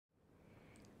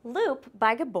Loop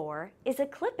by Gabor is a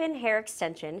clip-in hair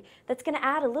extension that's going to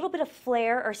add a little bit of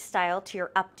flair or style to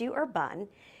your updo or bun.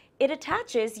 It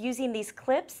attaches using these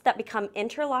clips that become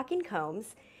interlocking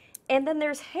combs, and then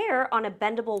there's hair on a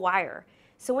bendable wire.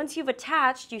 So once you've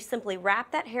attached, you simply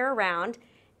wrap that hair around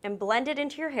and blend it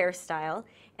into your hairstyle,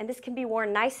 and this can be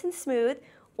worn nice and smooth,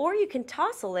 or you can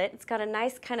tousle it. It's got a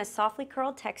nice kind of softly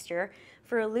curled texture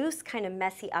for a loose kind of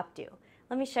messy updo.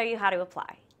 Let me show you how to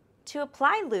apply. To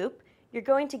apply loop, you're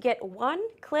going to get one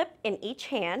clip in each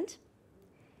hand,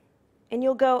 and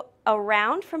you'll go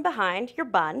around from behind your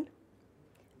bun,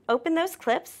 open those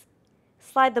clips,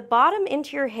 slide the bottom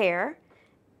into your hair,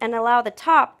 and allow the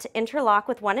top to interlock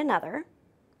with one another.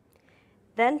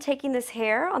 Then taking this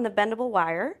hair on the bendable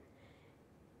wire,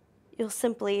 you'll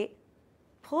simply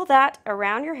pull that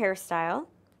around your hairstyle.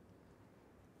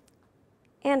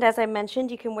 And as I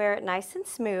mentioned, you can wear it nice and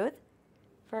smooth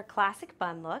for a classic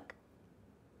bun look.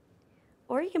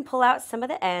 Or you can pull out some of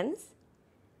the ends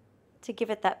to give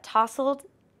it that tousled,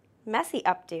 messy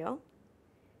updo.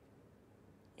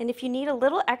 And if you need a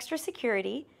little extra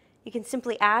security, you can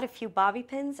simply add a few bobby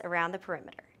pins around the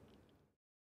perimeter.